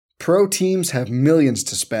Pro teams have millions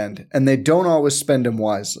to spend, and they don't always spend them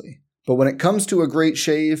wisely. But when it comes to a great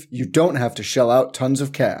shave, you don't have to shell out tons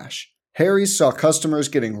of cash. Harry's saw customers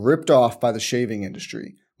getting ripped off by the shaving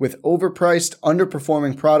industry with overpriced,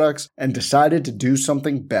 underperforming products and decided to do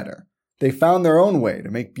something better. They found their own way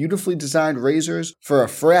to make beautifully designed razors for a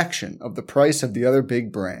fraction of the price of the other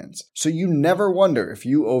big brands, so you never wonder if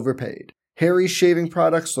you overpaid. Harry's shaving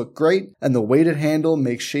products look great, and the weighted handle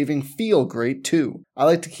makes shaving feel great too. I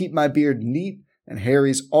like to keep my beard neat, and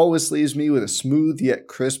Harry's always leaves me with a smooth yet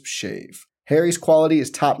crisp shave. Harry's quality is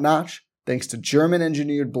top-notch, thanks to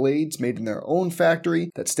German-engineered blades made in their own factory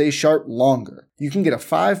that stay sharp longer. You can get a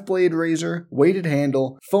 5-blade razor, weighted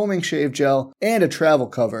handle, foaming shave gel, and a travel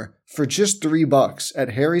cover for just $3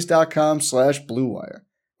 at harrys.com/bluewire.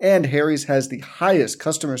 And Harry's has the highest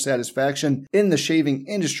customer satisfaction in the shaving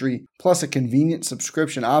industry, plus a convenient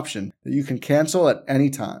subscription option that you can cancel at any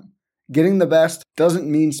time. Getting the best doesn't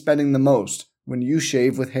mean spending the most when you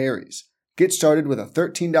shave with Harry's. Get started with a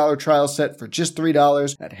 $13 trial set for just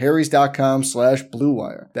 $3 at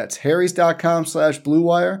harrys.com/bluewire. That's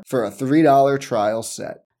harrys.com/bluewire for a $3 trial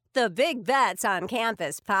set. The Big Bets on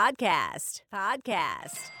Campus podcast. All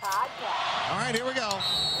right, here we go.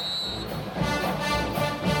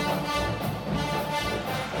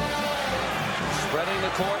 Spreading the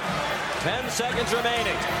court, 10 seconds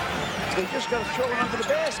remaining. They just got to throw it under the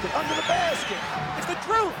basket, It's the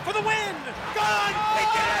truth for the win. Gone. They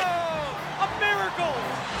did it. A miracle.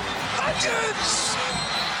 Hutchins!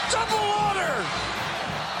 Double order!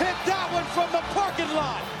 Hit that one from the parking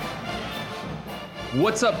lot.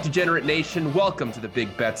 What's up, Degenerate Nation? Welcome to the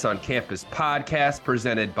Big Bets on Campus podcast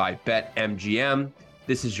presented by BetMGM.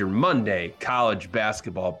 This is your Monday college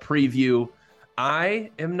basketball preview.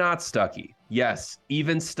 I am not Stucky. Yes,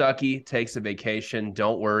 even Stucky takes a vacation.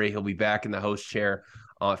 Don't worry, he'll be back in the host chair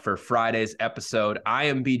for Friday's episode. I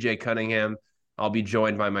am BJ Cunningham. I'll be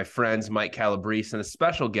joined by my friends Mike Calabrese and a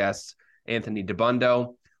special guest, Anthony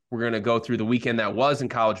DeBundo. We're going to go through the weekend that was in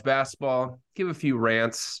college basketball, give a few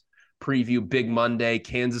rants, preview Big Monday,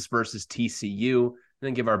 Kansas versus TCU, and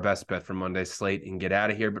then give our best bet for Monday's slate and get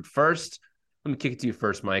out of here. But first, let me kick it to you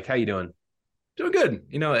first, Mike. How you doing? Doing good.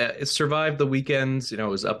 It survived the weekends. It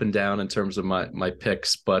was up and down in terms of my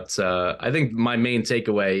picks, but I think my main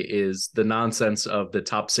takeaway is the nonsense of the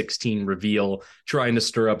top 16 reveal, trying to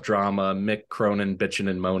stir up drama. Mick Cronin bitching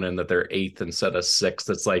and moaning that they're 8th instead of 6th.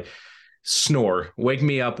 It's like, snore. Wake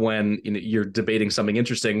me up when you're debating something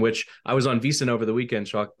interesting, which I was on VSiN over the weekend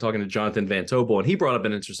talking to Jonathan Van Tobel, and he brought up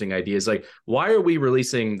an interesting idea. It's like, why are we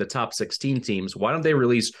releasing the top 16 teams? Why don't they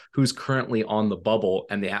release who's currently on the bubble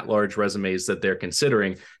and the at-large resumes that they're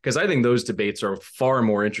considering? Because I think those debates are far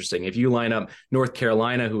more interesting. If you line up North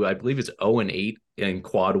Carolina, who I believe is 0-8 in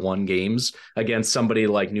quad 1 games, against somebody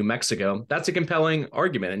like New Mexico, that's a compelling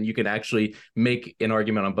argument, and you can actually make an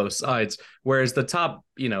argument on both sides. Whereas the top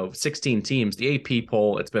 16 teams, the AP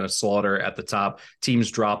poll, it's been a slaughter at the top,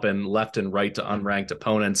 teams dropping left and right to unranked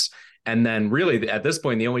opponents. And then really at this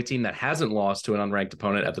point, the only team that hasn't lost to an unranked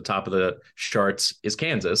opponent at the top of the charts is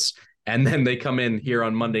Kansas. And then they come in here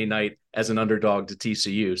on Monday night as an underdog to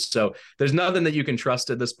TCU. So there's nothing that you can trust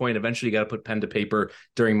at this point. Eventually you got to put pen to paper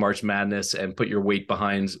during March Madness and put your weight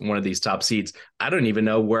behind one of these top seeds. I don't even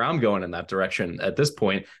know where I'm going in that direction at this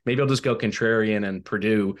point. Maybe I'll just go contrarian and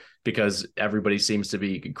Purdue, because everybody seems to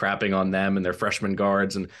be crapping on them and their freshman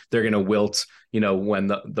guards, and they're going to wilt, when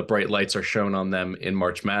the bright lights are shown on them in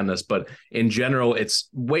March Madness. But in general, it's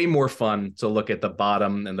way more fun to look at the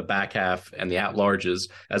bottom and the back half and the at-larges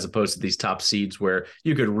as opposed to these top seeds where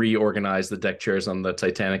you could reorganize the deck chairs on the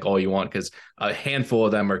Titanic all you want, because a handful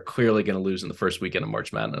of them are clearly going to lose in the first weekend of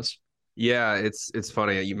March Madness. Yeah, it's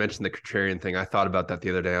funny. You mentioned the contrarian thing. I thought about that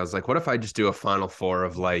the other day. I was like, what if I just do a Final Four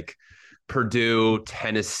of like Purdue,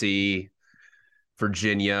 Tennessee,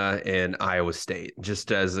 Virginia, and Iowa State,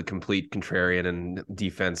 just as a complete contrarian and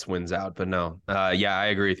defense wins out? But no, yeah, I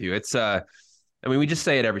agree with you. It's we just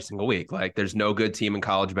say it every single week. Like, there's no good team in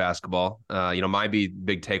college basketball. My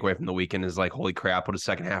big takeaway from the weekend is like, holy crap, what a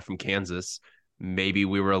second half from Kansas. Maybe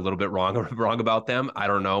we were a little bit wrong about them. I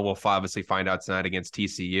don't know. We'll obviously find out tonight against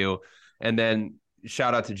TCU. And then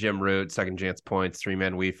shout out to Jim Root, Second Chance Points,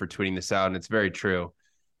 3-Man Weave, for tweeting this out. And it's very true.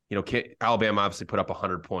 Alabama obviously put up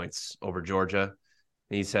 100 points over Georgia.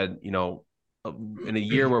 And he said, in a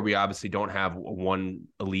year where we obviously don't have one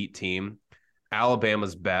elite team,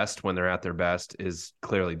 Alabama's best, when they're at their best, is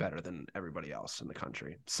clearly better than everybody else in the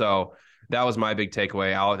country. So that was my big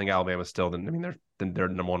takeaway. I think Alabama's still, they're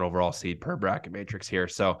number one overall seed per bracket matrix here.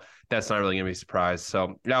 So that's not really going to be a surprise.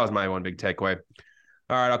 So that was my one big takeaway.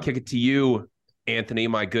 All right, I'll kick it to you, Anthony,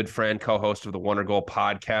 my good friend, co-host of the Wonder Goal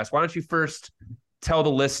podcast. Why don't you first tell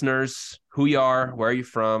the listeners who you are, where you're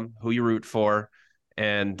from, who you root for,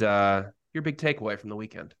 and your big takeaway from the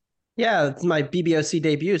weekend. Yeah, it's my BBOC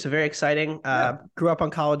debut, so very exciting. Grew up on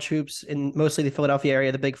college hoops in mostly the Philadelphia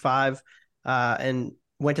area, the Big Five, and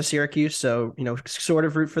went to Syracuse. So, sort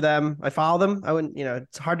of root for them. I follow them. I wouldn't,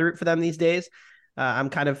 it's hard to root for them these days. I'm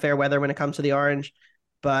kind of fair weather when it comes to the Orange,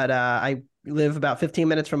 but I live about 15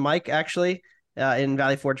 minutes from Mike, actually, in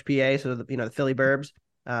Valley Forge, PA. So, the Philly burbs.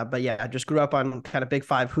 But yeah, I just grew up on kind of Big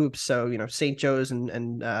Five hoops. So, St. Joe's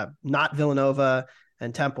and not Villanova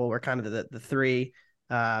and Temple were kind of the three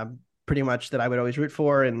pretty much that I would always root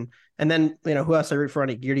for. And then, who else I root for on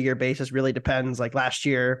a year-to-year basis really depends. Like last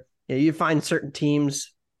year, you find certain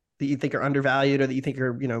teams that you think are undervalued or that you think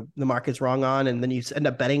are, the market's wrong on, and then you end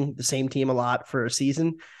up betting the same team a lot for a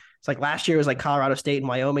season. It's like last year was like Colorado State and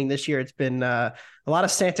Wyoming. This year it's been a lot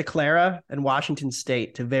of Santa Clara and Washington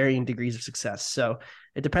State to varying degrees of success. So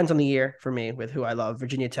it depends on the year for me with who I love.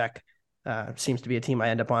 Virginia Tech seems to be a team I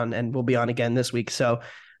end up on and will be on again this week. So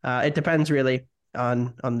it depends really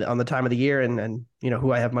on the time of the year and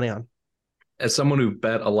who I have money on. As someone who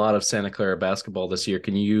bet a lot of Santa Clara basketball this year,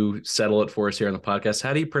 can you settle it for us here on the podcast?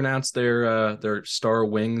 How do you pronounce their star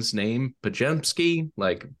wing's name? Pajemski?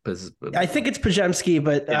 I think it's Pajemski,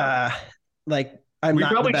 but I'm we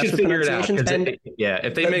not probably the best should with figure it out. pronunciations.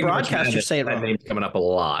 If they make broadcasters say it that wrong. name's coming up a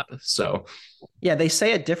lot. So yeah, they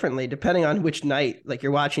say it differently depending on which night. Like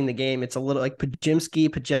you're watching the game, it's a little like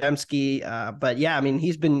Pajemski. But yeah, I mean,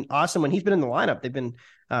 he's been awesome when he's been in the lineup. They've been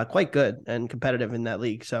quite good and competitive in that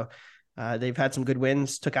league. So they've had some good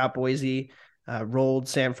wins. Took out Boise, rolled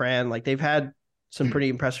San Fran. Like they've had some pretty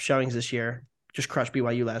impressive showings this year. Just crushed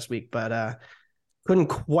BYU last week, but couldn't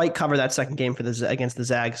quite cover that second game against the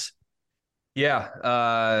Zags. Yeah.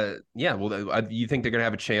 Well, you think they're going to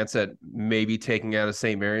have a chance at maybe taking out a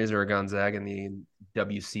St. Mary's or a Gonzaga in the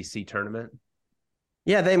WCC tournament?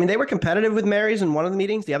 Yeah, they were competitive with Mary's in one of the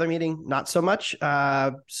meetings. The other meeting, not so much.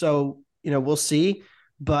 So we'll see.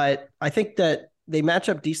 But I think that they match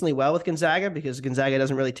up decently well with Gonzaga because Gonzaga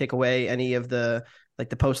doesn't really take away any of the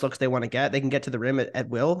post looks they want to get. They can get to the rim at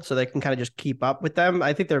will, so they can kind of just keep up with them.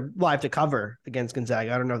 I think they're live to cover against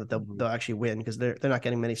Gonzaga. I don't know that they'll actually win because they're not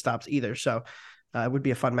getting many stops either. So it would be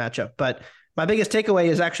a fun matchup. But my biggest takeaway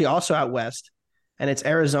is actually also out west, and it's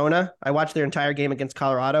Arizona. I watched their entire game against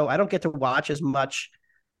Colorado. I don't get to watch as much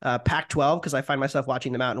Pac-12 because I find myself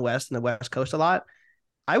watching the Mountain West and the West Coast a lot.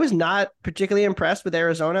 I was not particularly impressed with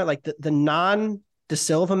Arizona. Like the non-De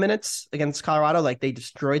Silva minutes against Colorado, like they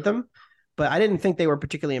destroyed them. But I didn't think they were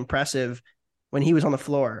particularly impressive when he was on the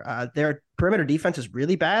floor. Their perimeter defense is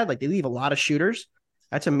really bad. Like they leave a lot of shooters.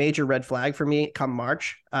 That's a major red flag for me come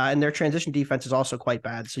March. And their transition defense is also quite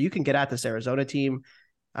bad. So you can get at this Arizona team.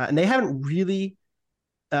 And they haven't really,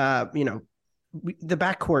 the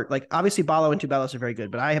backcourt, like obviously Ballo and Tubelis are very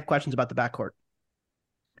good, but I have questions about the backcourt.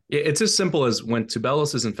 It's as simple as when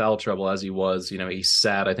Tubelis is in foul trouble as he was, he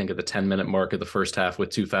sat, I think, at the 10-minute mark of the first half with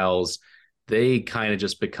 2 fouls. They kind of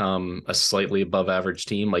just become a slightly above average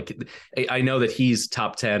team. Like I know that he's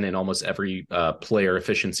top 10 in almost every player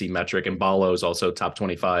efficiency metric, and Ballo is also top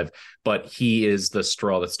 25, but he is the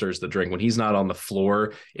straw that stirs the drink. When he's not on the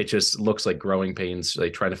floor, it just looks like growing pains,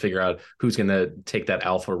 like trying to figure out who's going to take that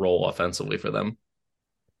alpha role offensively for them.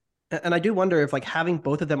 And I do wonder if having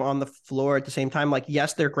both of them on the floor at the same time,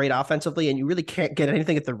 yes, they're great offensively and you really can't get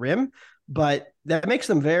anything at the rim, but that makes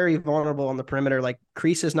them very vulnerable on the perimeter. Like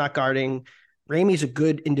Kreese is not guarding. Ramey's a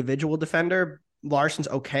good individual defender. Larson's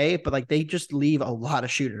okay, but they just leave a lot of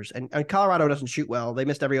shooters. And Colorado doesn't shoot well. They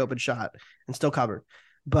missed every open shot and still covered.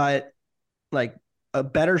 But a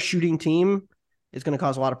better shooting team is going to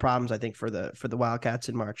cause a lot of problems, I think, for the Wildcats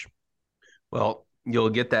in March. Well,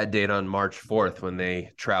 you'll get that date on March 4th when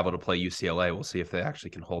they travel to play UCLA. We'll see if they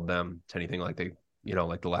actually can hold them to anything like they,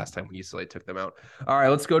 like the last time when UCLA took them out. All right,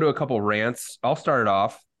 let's go to a couple rants. I'll start it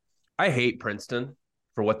off. I hate Princeton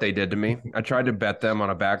for what they did to me. I tried to bet them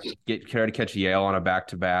on try to catch Yale on a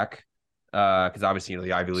back-to-back because obviously,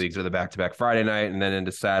 the Ivy Leagues are the back-to-back Friday night and then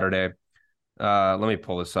into Saturday. Let me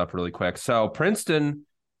pull this up really quick. So Princeton,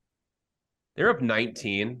 they're up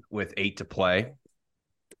 19 with 8 to play.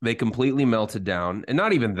 They completely melted down. And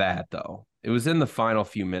not even that, though. It was in the final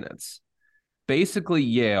few minutes. Basically,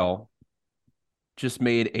 Yale just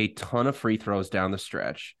made a ton of free throws down the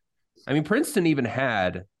stretch. I mean, Princeton even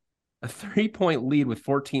had a 3-point lead with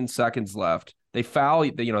 14 seconds left. They foul,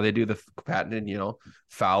 they do the patented,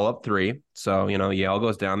 foul up 3. So, Yale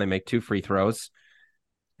goes down. They make 2 free throws.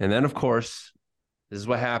 And then, of course, this is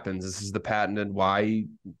what happens. This is the patented why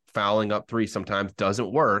fouling up 3 sometimes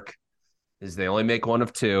doesn't work. Is they only make 1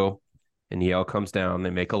 of 2, and Yale comes down. They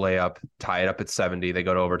make a layup, tie it up at 70. They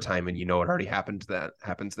go to overtime, and what already happens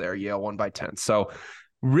there. Yale won by 10. So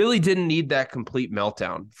really didn't need that complete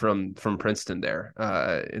meltdown from Princeton there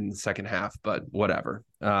in the second half, but whatever.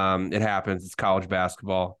 It happens. It's college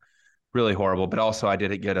basketball. Really horrible. But also I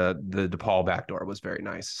did get the DePaul backdoor was very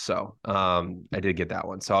nice. So I did get that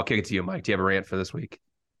one. So I'll kick it to you, Mike. Do you have a rant for this week?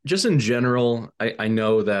 Just in general, I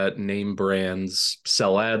know that name brands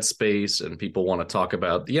sell ad space and people want to talk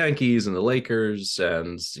about the Yankees and the Lakers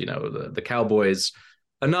and, the Cowboys.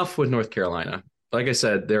 Enough with North Carolina. Like I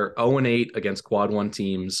said, they're 0-8 against quad one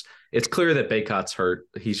teams. It's clear that Baycott's hurt.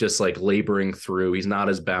 He's just laboring through. He's not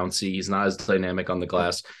as bouncy. He's not as dynamic on the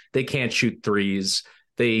glass. They can't shoot threes.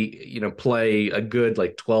 They, play a good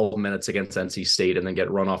 12 minutes against NC State and then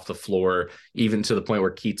get run off the floor, even to the point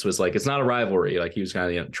where Keats was it's not a rivalry. He was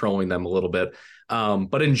kind of trolling them a little bit.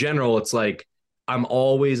 But in general, it's I'm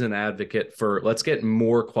always an advocate for let's get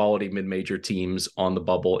more quality mid-major teams on the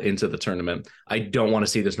bubble into the tournament. I don't want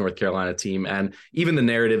to see this North Carolina team. And even the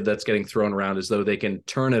narrative that's getting thrown around as though they can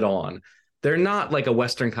turn it on. They're not a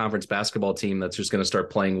Western Conference basketball team that's just going to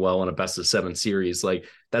start playing well in a best of 7 series.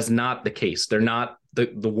 That's not the case. They're not the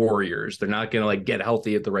Warriors. They're not going to get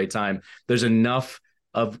healthy at the right time. There's enough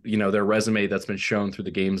of, their resume that's been shown through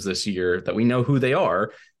the games this year that we know who they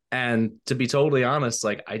are. And to be totally honest,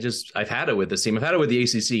 I've had it with this team. I've had it with the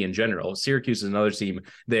ACC in general. Syracuse is another team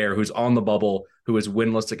there who's on the bubble, who is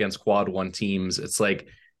winless against quad one teams. It's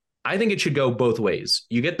I think it should go both ways.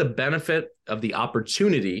 You get the benefit of the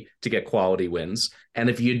opportunity to get quality wins. And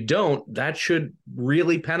if you don't, that should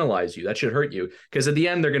really penalize you. That should hurt you. Because at the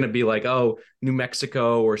end, they're going to be New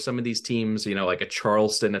Mexico or some of these teams, like a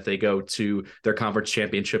Charleston, if they go to their conference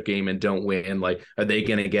championship game and don't win, are they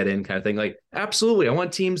going to get in kind of thing? Absolutely. I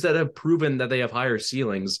want teams that have proven that they have higher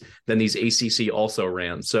ceilings than these ACC also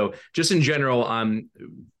ran. So just in general, I'm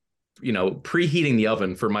preheating the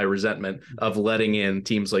oven for my resentment of letting in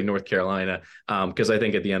teams like North Carolina, because I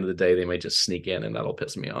think at the end of the day, they may just sneak in and that'll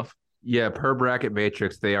piss me off. Yeah, per bracket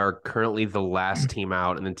matrix, they are currently the last team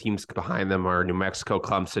out, and then teams behind them are New Mexico,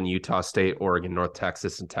 Clemson, Utah State, Oregon, North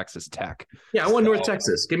Texas, and Texas Tech. Yeah, I want North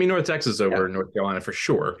Texas. Give me North Texas over North Carolina for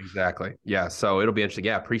sure. Exactly. Yeah, so it'll be interesting.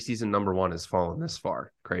 Yeah, preseason number 1 has fallen this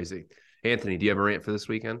far. Crazy. Anthony, do you have a rant for this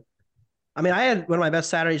weekend? I mean, I had one of my best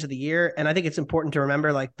Saturdays of the year, and I think it's important to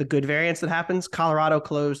remember the good variance that happens. Colorado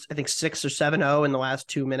closed, I think, 6 or 7-0 in the last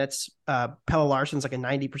 2 minutes. Pelle Larsen's a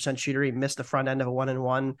 90% shooter. He missed the front end of a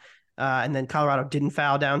 1-and-1. And then Colorado didn't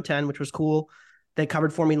foul down 10, which was cool. They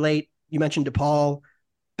covered for me late. You mentioned DePaul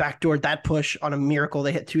backdoored that push on a miracle.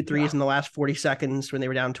 They hit 2 threes in the last 40 seconds when they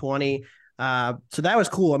were down 20. So that was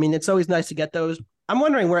cool. I mean, it's always nice to get those. I'm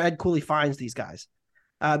wondering where Ed Cooley finds these guys,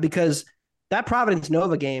 because that Providence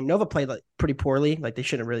Nova game, Nova played pretty poorly. They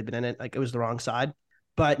shouldn't have really been in it. It was the wrong side.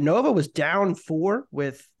 But Nova was down 4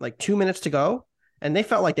 with 2 minutes to go, and they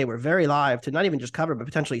felt like they were very live to not even just cover, but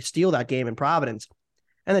potentially steal that game in Providence.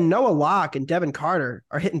 And then Noah Locke and Devin Carter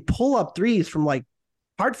are hitting pull-up threes from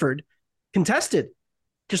Hartford, contested,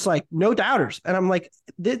 just no doubters. And I'm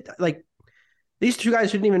these two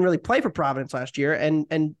guys didn't even really play for Providence last year.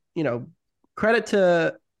 And credit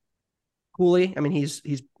to Cooley. I mean, he's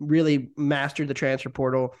really mastered the transfer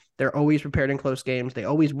portal. They're always prepared in close games. They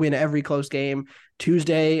always win every close game.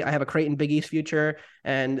 Tuesday, I have a Creighton Big East future,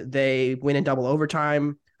 and they win in double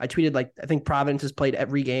overtime. I tweeted I think Providence has played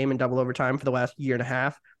every game in double overtime for the last year and a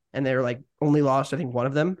half, and they're only lost, I think, one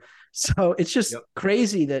of them. So it's just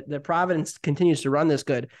crazy that Providence continues to run this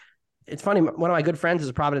good. It's funny. One of my good friends is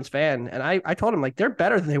a Providence fan, and I told him they're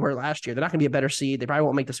better than they were last year. They're not going to be a better seed. They probably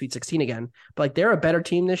won't make the Sweet 16 again, but they're a better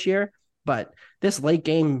team this year. But this late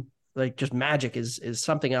game, just magic is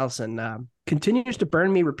something else, and continues to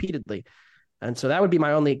burn me repeatedly. And so that would be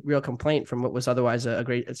my only real complaint from what was otherwise a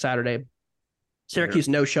great Saturday. Syracuse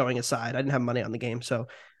no showing aside, I didn't have money on the game, so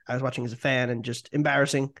I was watching as a fan, and just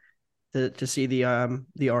embarrassing to see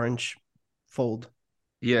the orange fold.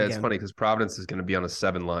 Yeah, it's funny because Providence is going to be on a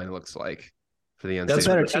 7 line. It looks like for the NCAA. That's a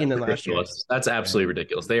better team than last year. That's absolutely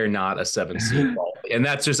ridiculous. They are not a 7 seed, and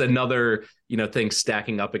that's just another thing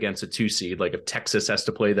stacking up against a 2 seed. If Texas has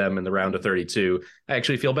to play them in the round of 32, I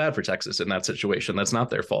actually feel bad for Texas in that situation. That's not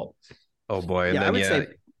their fault. Oh boy, and yeah, then, I would say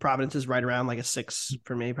Providence is right around a 6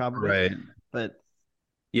 for me, probably. Right, but.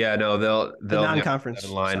 Yeah, no, they'll non-conference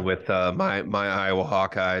in line with my Iowa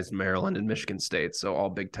Hawkeyes, Maryland, and Michigan State. So all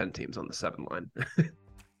Big Ten teams on the 7 line.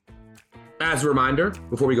 As a reminder,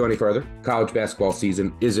 before we go any further, college basketball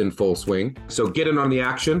season is in full swing. So get in on the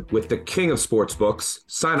action with the king of sportsbooks.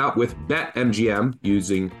 Sign up with BetMGM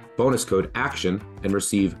using bonus code ACTION and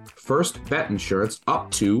receive first bet insurance up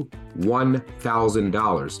to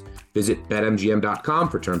 $1,000. Visit BetMGM.com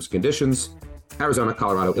for terms and conditions. Arizona,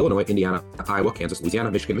 Colorado, Illinois, Indiana, Iowa, Kansas, Louisiana,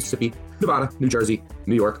 Michigan, Mississippi, Nevada, New Jersey,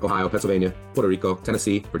 New York, Ohio, Pennsylvania, Puerto Rico,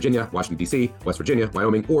 Tennessee, Virginia, Washington, D.C., West Virginia,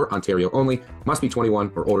 Wyoming, or Ontario only. Must be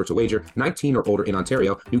 21 or older to wager. 19 or older in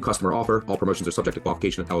Ontario. New customer offer. All promotions are subject to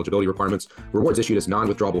qualification and eligibility requirements. Rewards issued as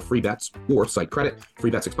non-withdrawable free bets or site credit. Free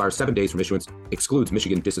bets expire 7 days from issuance. Excludes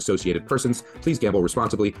Michigan disassociated persons. Please gamble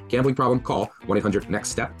responsibly. Gambling problem? Call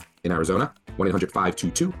 1-800-NEXT-STEP in Arizona,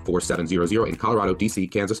 1-800-522-4700 in Colorado, D.C.,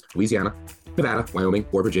 Kansas, Louisiana, Nevada, Wyoming,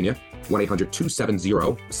 or Virginia,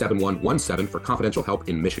 1-800-270-7117 for confidential help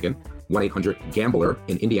in Michigan, 1-800-GAMBLER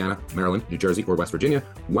in Indiana, Maryland, New Jersey, or West Virginia,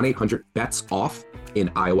 1-800-BETS-OFF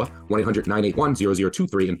in Iowa,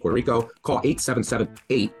 1-800-981-0023 in Puerto Rico, call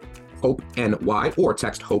 877-8-HOPE-NY or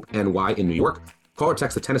text HOPE-NY in New York. Call or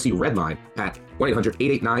text the Tennessee Red Line at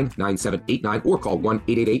 1-800-889-9789 or call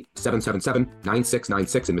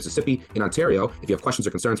 1-888-777-9696 in Mississippi. In Ontario, if you have questions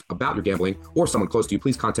or concerns about your gambling or someone close to you,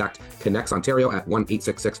 please contact Connects Ontario at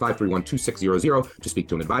 1-866-531-2600 to speak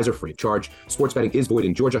to an advisor free of charge. Sports betting is void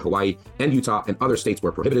in Georgia, Hawaii, and Utah and other states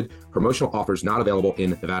where prohibited. Promotional offers not available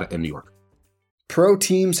in Nevada and New York. Pro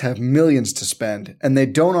teams have millions to spend, and they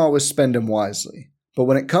don't always spend them wisely. But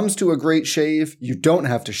when it comes to a great shave, you don't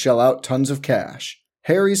have to shell out tons of cash.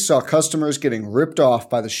 Harry's saw customers getting ripped off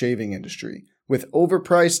by the shaving industry with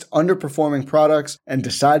overpriced, underperforming products and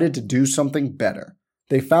decided to do something better.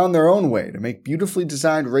 They found their own way to make beautifully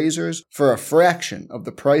designed razors for a fraction of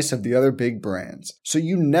the price of the other big brands, so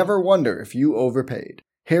you never wonder if you overpaid.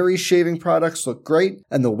 Harry's shaving products look great,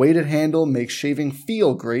 and the weighted handle makes shaving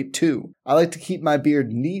feel great too. I like to keep my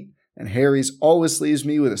beard neat, and Harry's always leaves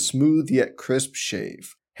me with a smooth yet crisp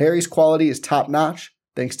shave. Harry's quality is top-notch,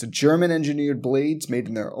 thanks to German-engineered blades made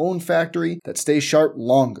in their own factory that stay sharp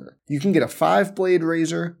longer. You can get a 5-blade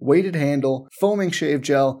razor, weighted handle, foaming shave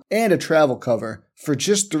gel, and a travel cover for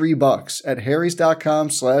just $3 at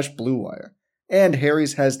harrys.com/bluewire. And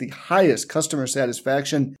Harry's has the highest customer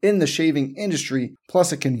satisfaction in the shaving industry,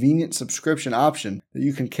 plus a convenient subscription option that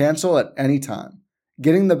you can cancel at any time.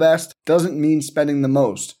 Getting the best doesn't mean spending the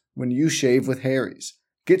most when you shave with Harry's.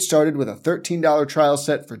 Get started with a $13 trial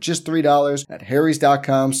set for just $3 at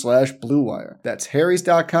harrys.com/bluewire. That's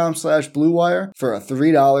harrys.com/bluewire for a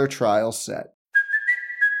 $3 trial set.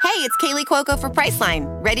 Hey, it's Kaylee Cuoco for Priceline.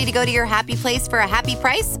 Ready to go to your happy place for a happy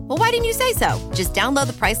price? Well, why didn't you say so? Just download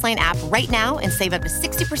the Priceline app right now and save up to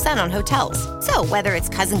 60% on hotels. So whether it's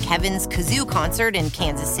Cousin Kevin's Kazoo Concert in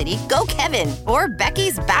Kansas City, go Kevin, or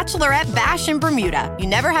Becky's Bachelorette Bash in Bermuda, you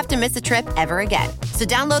never have to miss a trip ever again. So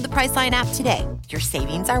download the Priceline app today. Your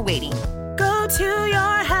savings are waiting. Go to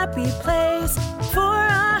your happy place for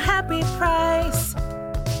a happy price.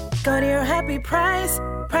 Go to your happy price,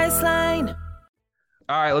 Priceline.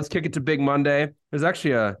 All right, let's kick it to Big Monday. There's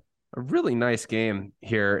actually a really nice game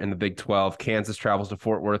here in the Big 12. Kansas travels to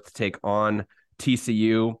Fort Worth to take on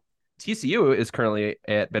TCU. TCU is currently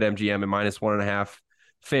at BetMGM at -1.5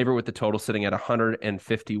 favorite with the total sitting at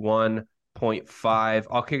 151.5.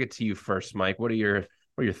 I'll kick it to you first, Mike. What are your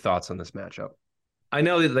thoughts on this matchup? I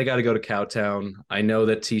know that they got to go to Cowtown. I know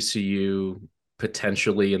that TCU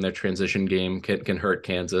potentially in their transition game can hurt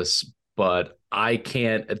Kansas, but I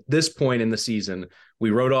can't at this point in the season. We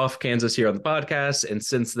wrote off Kansas here on the podcast, and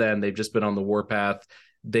since then they've just been on the warpath.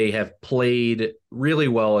 They have played really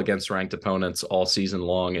well against ranked opponents all season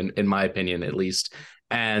long, in my opinion, at least.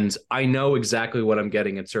 And I know exactly what I'm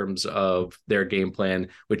getting in terms of their game plan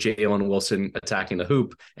with Jalen Wilson attacking the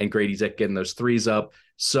hoop and Grady Dick getting those threes up.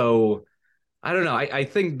 So I don't know. I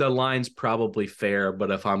think the line's probably fair,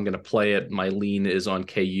 but if I'm going to play it, my lean is on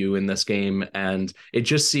KU in this game. And it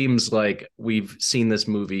just seems like we've seen this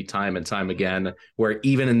movie time and time again, where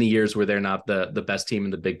even in the years where they're not the best team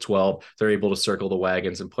in the Big 12, they're able to circle the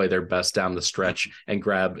wagons and play their best down the stretch and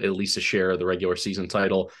grab at least a share of the regular season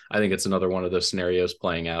title. I think it's another one of those scenarios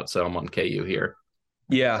playing out. So I'm on KU here.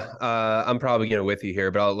 Yeah, I'm probably going with you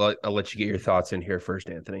here, but I'll let you get your thoughts in here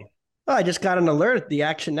first, Anthony. Oh, I just got an alert. The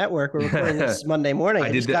Action Network. We're recording this Monday morning.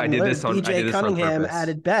 I did this on DJ Cunningham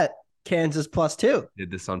added bet Kansas +2. Did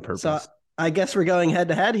this on purpose. So I guess we're going head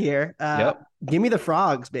to head here. Yep. Give me the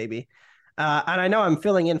Frogs, baby. And I know I'm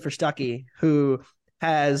filling in for Stuckey, who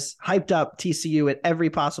has hyped up TCU at every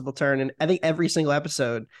possible turn and I think every single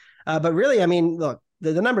episode. But really, I mean, look,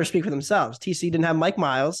 the numbers speak for themselves. TCU didn't have Mike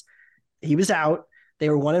Miles. He was out. They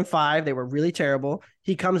were 1-5. They were really terrible.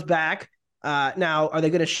 He comes back. Now, are they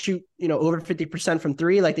going to shoot, over 50% from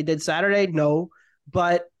three like they did Saturday? No,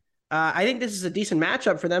 but I think this is a decent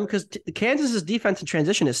matchup for them because Kansas's defense in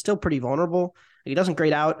transition is still pretty vulnerable. He doesn't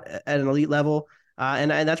grade out at an elite level, and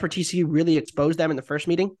that's where TCU really exposed them in the first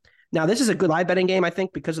meeting. Now, this is a good live betting game, I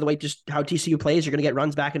think, because of the way just how TCU plays. You're going to get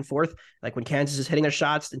runs back and forth. Like when Kansas is hitting their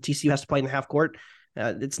shots and TCU has to play in the half court,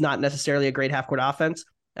 it's not necessarily a great half court offense.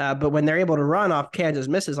 But when they're able to run off Kansas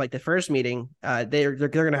misses like the first meeting, they're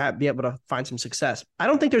going to be able to find some success. I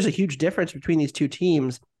don't think there's a huge difference between these two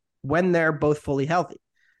teams when they're both fully healthy.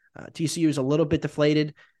 TCU is a little bit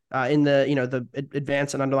deflated in the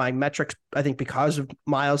advanced and underlying metrics, I think, because of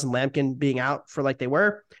Miles and Lampkin being out for like they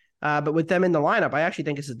were. But with them in the lineup, I actually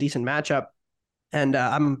think it's a decent matchup, and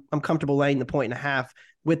I'm comfortable laying the 1.5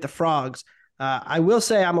 with the Frogs. I will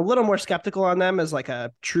say I'm a little more skeptical on them as like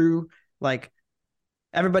a true, like,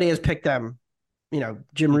 everybody has picked them.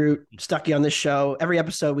 Jim Root, Stuckey on this show. Every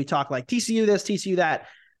episode we talk like TCU this, TCU that.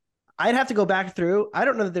 I'd have to go back through. I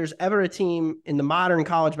don't know that there's ever a team in the modern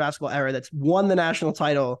college basketball era that's won the national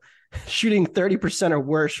title shooting 30% or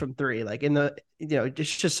worse from three. Like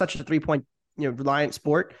it's just such a 3-point, reliant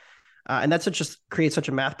sport. And that's creates such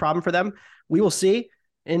a math problem for them. We will see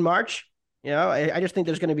in March. I just think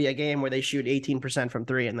there's going to be a game where they shoot 18% from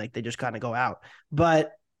three and like they just kind of go out.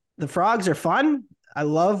 But the Frogs are fun. I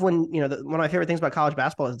love when, one of my favorite things about college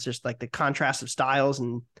basketball is just like the contrast of styles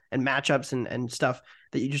and matchups and stuff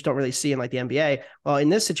that you just don't really see in like the NBA. Well, in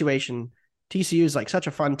this situation, TCU is like such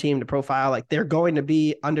a fun team to profile. Like they're going to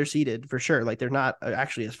be underseeded for sure. Like they're not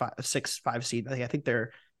actually a 6-5 seed. I think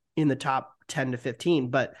they're in the top 10 to 15,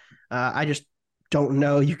 but I just don't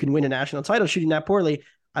know you can win a national title shooting that poorly.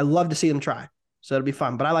 I love to see them try. So it'll be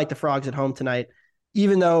fun, but I like the Frogs at home tonight,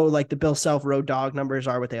 even though like the Bill Self road dog numbers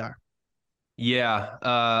are what they are. Yeah,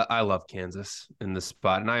 I love Kansas in this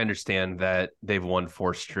spot, and I understand that they've won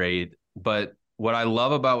 4 straight. But what I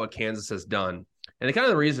love about what Kansas has done, and kind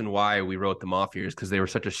of the reason why we wrote them off here is because they were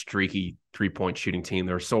such a streaky 3-point shooting team.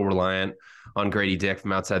 They were so reliant on Grady Dick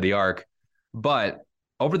from outside the arc. But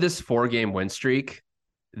over this 4-game win streak,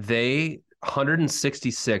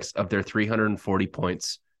 166 of their 340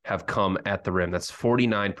 points have come at the rim. That's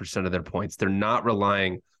 49% of their points. They're not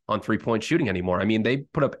relying on 3-point shooting anymore. I mean, they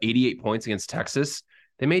put up 88 points against Texas.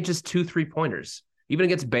 They made just 2 3-pointers. Even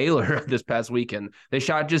against Baylor this past weekend, they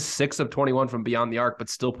shot just 6 of 21 from beyond the arc, but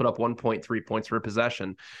still put up 1.3 points per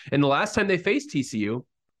possession. And the last time they faced TCU,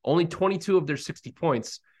 only 22 of their 60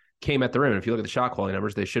 points came at the rim. And if you look at the shot quality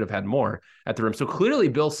numbers, they should have had more at the rim. So clearly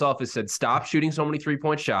Bill Self has said, stop shooting so many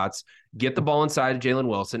 3-point shots, get the ball inside of Jalen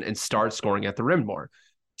Wilson, and start scoring at the rim more.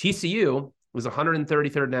 TCU was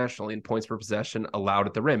 133rd nationally in points per possession allowed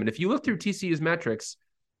at the rim. And if you look through TCU's metrics,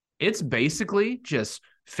 it's basically just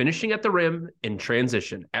finishing at the rim in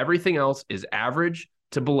transition. Everything else is average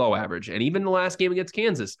to below average. And even the last game against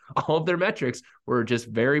Kansas, all of their metrics were just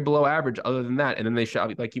very below average other than that. And then they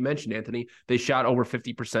shot, like you mentioned, Anthony, they shot over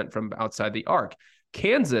 50% from outside the arc.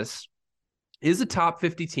 Kansas is a top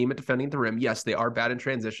 50 team at defending the rim. Yes, they are bad in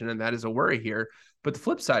transition, and that is a worry here. But the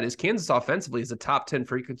flip side is Kansas offensively is a top 10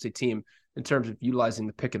 frequency team in terms of utilizing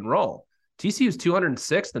the pick and roll. TCU is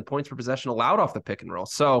 206th in points per possession allowed off the pick and roll.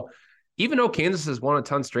 So even though Kansas has won a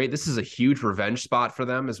ton straight, this is a huge revenge spot for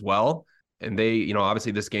them as well. And they,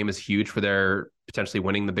 obviously this game is huge for their potentially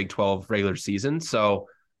winning the Big 12 regular season. So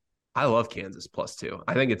I love Kansas +2.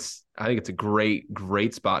 I think it's a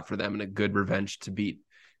great spot for them and a good revenge to beat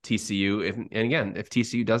TCU. And again, if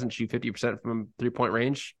TCU doesn't shoot 50% from 3-point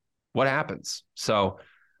range, what happens? So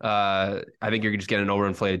I think you're just getting an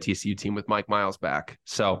overinflated TCU team with Mike Miles back.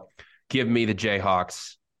 So give me the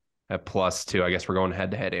Jayhawks at +2. I guess we're going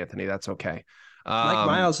head-to-head, Anthony. That's okay. Mike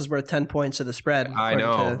Miles is worth 10 points of the spread. I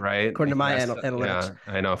know, right? According to my analytics.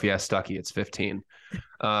 Yeah, I know. If you ask Stuckey, it's 15.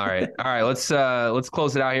 All right. Let's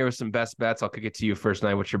close it out here with some best bets. I'll kick it to you first,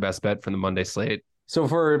 Night. What's your best bet from the Monday slate? So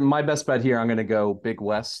for my best bet here, I'm going to go Big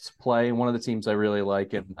West play. One of the teams I really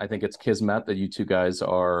like, and I think it's Kismet that you two guys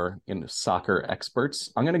are soccer experts.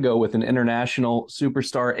 I'm going to go with an international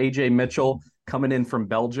superstar, AJ Mitchell, coming in from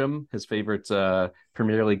Belgium. His favorite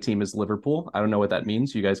Premier League team is Liverpool. I don't know what that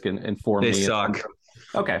means. You guys can inform me. They suck.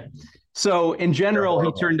 Okay. So in general,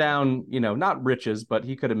 he turned down, not riches, but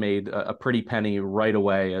he could have made a pretty penny right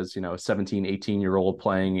away as, a 17, 18-year-old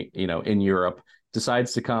playing, in Europe.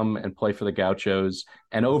 Decides to come and play for the Gauchos.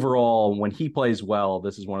 And overall, when he plays well,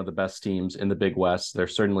 this is one of the best teams in the Big West. They're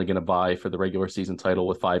certainly going to vie for the regular season title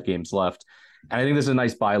with 5 games left. And I think this is a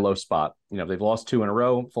nice buy low spot. They've lost 2 in a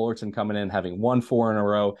row. Fullerton coming in, having won 4 in a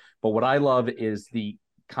row. But what I love is the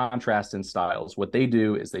contrast in styles. What they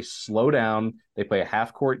do is they slow down, they play a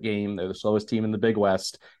half-court game, they're the slowest team in the Big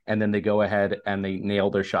West, and then they go ahead and they nail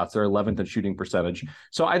their shots. They're 11th in shooting percentage.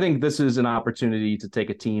 So I think this is an opportunity to take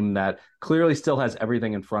a team that clearly still has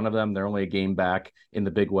everything in front of them. They're only a game back in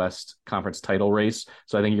the Big West Conference title race.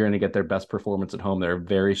 So I think you're going to get their best performance at home. They're a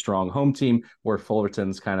very strong home team, where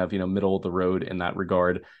Fullerton's kind of, middle of the road in that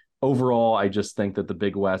regard. Overall, I just think that the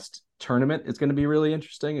Big West tournament is going to be really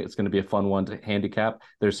interesting. It's going to be a fun one to handicap.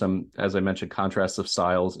 There's some, as I mentioned, contrasts of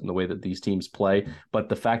styles in the way that these teams play. But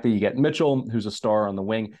the fact that you get Mitchell, who's a star on the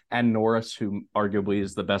wing, and Norris, who arguably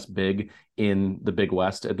is the best big in the Big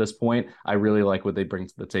West at this point, I really like what they bring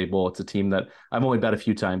to the table. It's a team that I've only bet a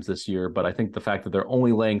few times this year, but I think the fact that they're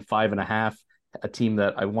only laying 5.5, a team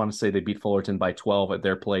that I want to say they beat Fullerton by 12 at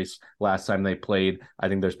their place last time they played, I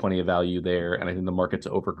think there's plenty of value there. And I think the market's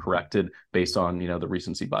overcorrected based on, the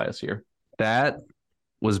recency bias here. That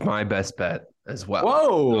was my best bet as well.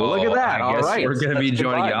 Whoa, look at that. All right. We're going to be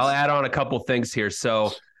joining you. I'll add on a couple things here.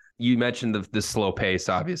 So you mentioned the slow pace,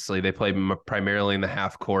 obviously. They play primarily in the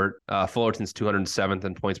half court. Fullerton's 207th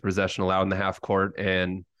in points per possession allowed in the half court.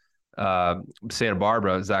 And Santa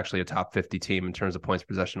Barbara is actually a top 50 team in terms of points per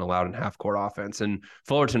possession allowed in half court offense. And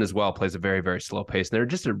Fullerton as well plays a very, very slow pace. And they're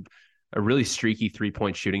just a really streaky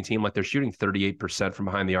 3-point shooting team. Like, they're shooting 38% from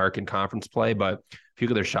behind the arc in conference play, but if you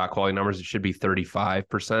look at their shot quality numbers, it should be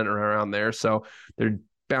 35% or around there. So they're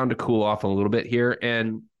bound to cool off a little bit here.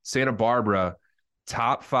 And Santa Barbara,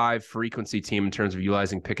 top 5 frequency team in terms of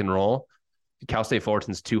utilizing pick and roll. Cal State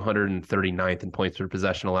Fullerton's 239th in points per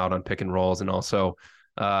possession allowed on pick and rolls, and also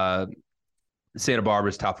Santa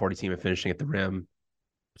Barbara's top 40 team at finishing at the rim.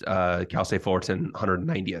 Cal State Fullerton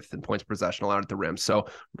 190th in points per possession allowed at the rim. So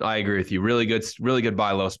I agree with you. Really good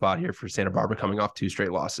buy low spot here for Santa Barbara coming off 2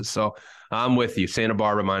 straight losses. So I'm with you. Santa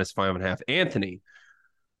Barbara minus 5.5. Anthony,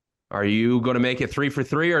 are you going to make it 3 for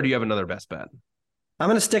 3, or do you have another best bet? I'm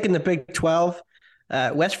going to stick in the Big 12.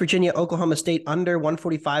 West Virginia, Oklahoma State under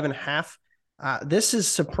 145.5. This is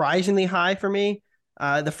surprisingly high for me.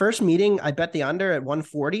 The first meeting, I bet the under at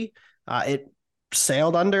 140. It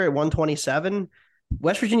sailed under at 127.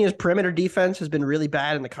 West Virginia's perimeter defense has been really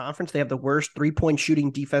bad in the conference. They have the worst 3-point shooting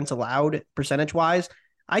defense allowed percentage-wise.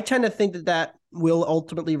 I tend to think that will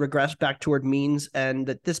ultimately regress back toward means, and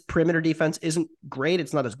that this perimeter defense isn't great.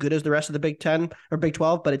 It's not as good as the rest of the Big 10 or Big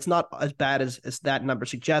 12, but it's not as bad as that number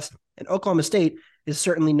suggests. And Oklahoma State is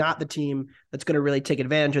certainly not the team that's going to really take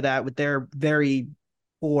advantage of that with their very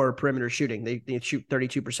poor perimeter shooting. They shoot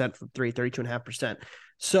 32% from 3, 32.5%.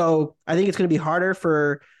 So I think it's going to be harder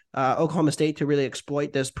for Oklahoma State to really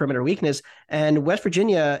exploit this perimeter weakness. And West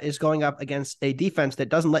Virginia is going up against a defense that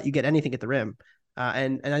doesn't let you get anything at the rim.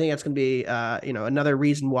 And I think that's going to be another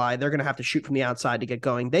reason why they're going to have to shoot from the outside to get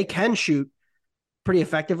going. They can shoot pretty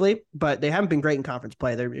effectively, but they haven't been great in conference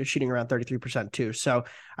play. They're shooting around 33% too. So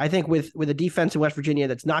I think with a defense in West Virginia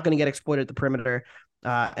that's not going to get exploited at the perimeter,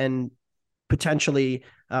 and potentially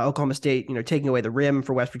Oklahoma State, taking away the rim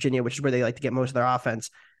for West Virginia, which is where they like to get most of their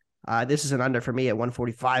offense. This is an under for me at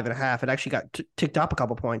 145.5. It actually got ticked up a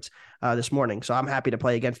couple points this morning. So I'm happy to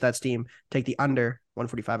play against that steam. Take the under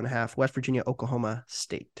 145.5. West Virginia, Oklahoma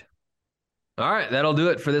State. All right, that'll do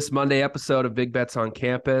it for this Monday episode of Big Bets on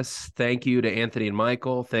Campus. Thank you to Anthony and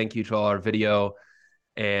Michael. Thank you to all our video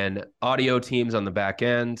and audio teams on the back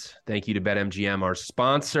end. Thank you to BetMGM, our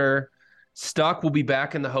sponsor. Stuck will be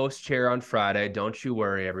back in the host chair on Friday. Don't you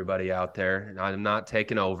worry, everybody out there. I'm not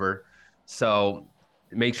taking over. So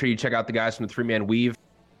make sure you check out the guys from the 3-Man Weave.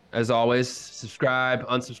 As always, subscribe,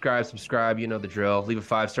 unsubscribe, subscribe. You know the drill. Leave a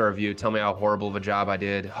 5-star review. Tell me how horrible of a job I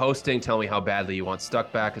did hosting. Tell me how badly you want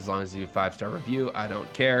Stuck back. As long as you leave a 5-star review, I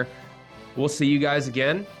don't care. We'll see you guys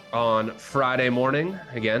again on Friday morning.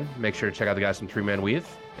 Again, make sure to check out the guys from 3-Man Weave.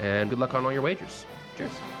 And good luck on all your wagers.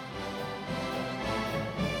 Cheers.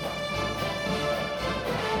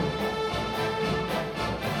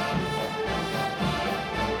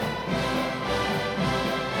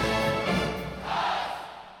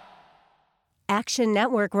 Action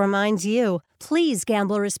Network reminds you, please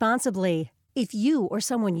gamble responsibly. If you or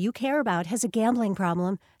someone you care about has a gambling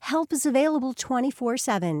problem, help is available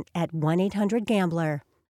 24/7 at 1-800-GAMBLER.